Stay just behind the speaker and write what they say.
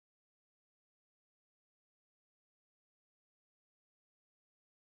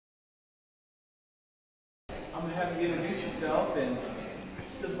have you introduce yourself and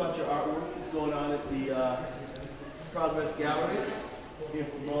tell us about your artwork that's going on at the Progress Gallery in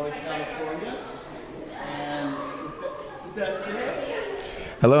Pomona, California. And with that said,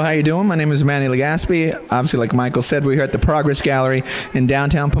 hello, how you doing? My name is Manny LeGaspe. Obviously, like Michael said, we're here at the Progress Gallery in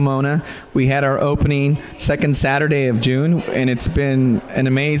downtown Pomona. We had our opening second Saturday of June, and it's been an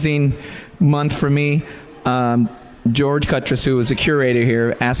amazing month for me. George Cuttress, who was the curator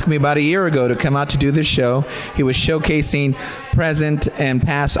here, asked me about a year ago to come out to do this show. He was showcasing present and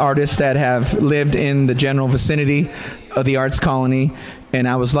past artists that have lived in the general vicinity of the Arts Colony, and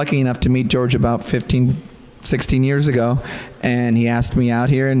I was lucky enough to meet George about 16 years ago, and he asked me out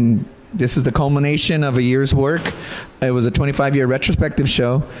here, and this is the culmination of a year's work. It was a 25-year retrospective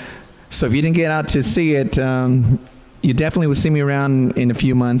show, so if you didn't get out to see it, you definitely will see me around in a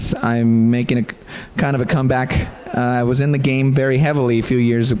few months. I'm making a kind of a comeback. I was in the game very heavily a few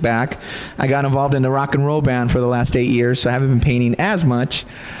years back. I got involved in the rock and roll band for the last 8 years, so I haven't been painting as much,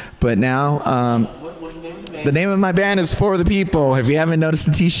 but now the name of my band is For the People. If you haven't noticed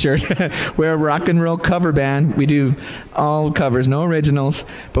the t-shirt, we're a rock and roll cover band. We do all covers, no originals,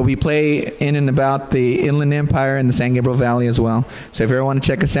 but we play in and about the Inland Empire and the San Gabriel Valley as well. So if you ever want to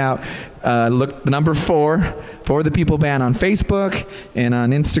check us out, look the number 4, For the People Band on Facebook and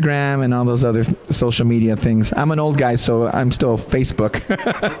on Instagram and all those other social media things. I'm an old guy, so I'm still Facebook.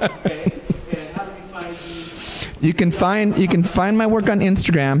 okay. And how do we find you? You can find my work on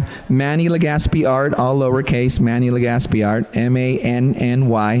Instagram, Manny LeGaspe Art, all lowercase, Manny LeGaspe Art,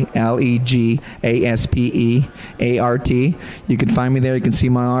 MANNYLEGASPEART. You can find me there. You can see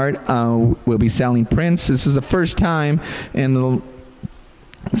my art. We'll be selling prints. This is the first time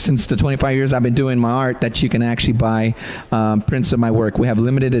since the 25 years I've been doing my art that you can actually buy prints of my work. We have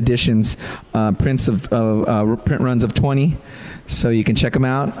limited editions, prints of print runs of 20. So you can check them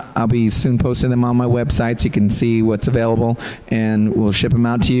out. I'll be soon posting them on my website so you can see what's available, and we'll ship them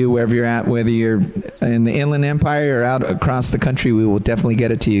out to you wherever you're at, whether you're in the Inland Empire or out across the country. We will definitely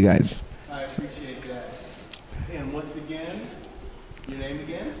get it to you guys. I appreciate that. And once again, your name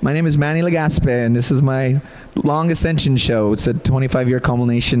again? My name is Manny LeGaspe, and this is my Long Ascension show. It's a 25-year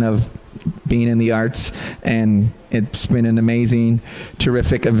culmination of being in the arts, and it's been an amazing,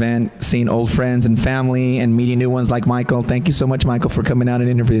 terrific event, seeing old friends and family and meeting new ones like Michael. Thank you so much, Michael, for coming out and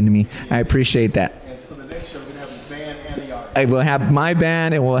interviewing me. I appreciate that. And so the next show, we're going to have the band and the art. I will have my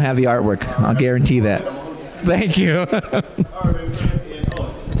band and we'll have the artwork. I'll guarantee that. Thank you. All right, and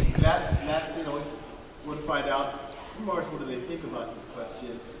last thing I always want to find out, Mars, what do they think about this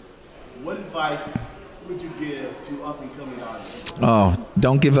question? What advice would you give to up-and-coming artists? Oh,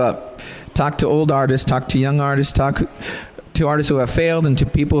 don't give up. Talk to old artists, talk to young artists, talk to artists who have failed and to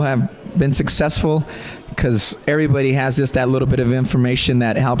people who have been successful, because everybody has that little bit of information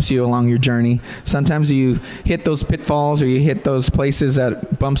that helps you along your journey. Sometimes you hit those pitfalls or you hit those places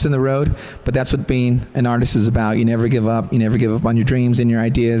that bumps in the road, but that's what being an artist is about. You never give up. You never give up on your dreams and your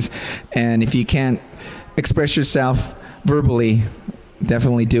ideas. And if you can't express yourself verbally,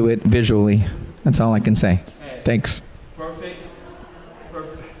 definitely do it visually. That's all I can say. Thanks.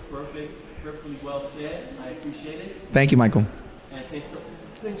 Perfectly well said. I appreciate it. Thank you, Michael. And thanks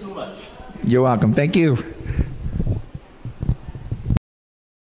so much. You're welcome. Thank you.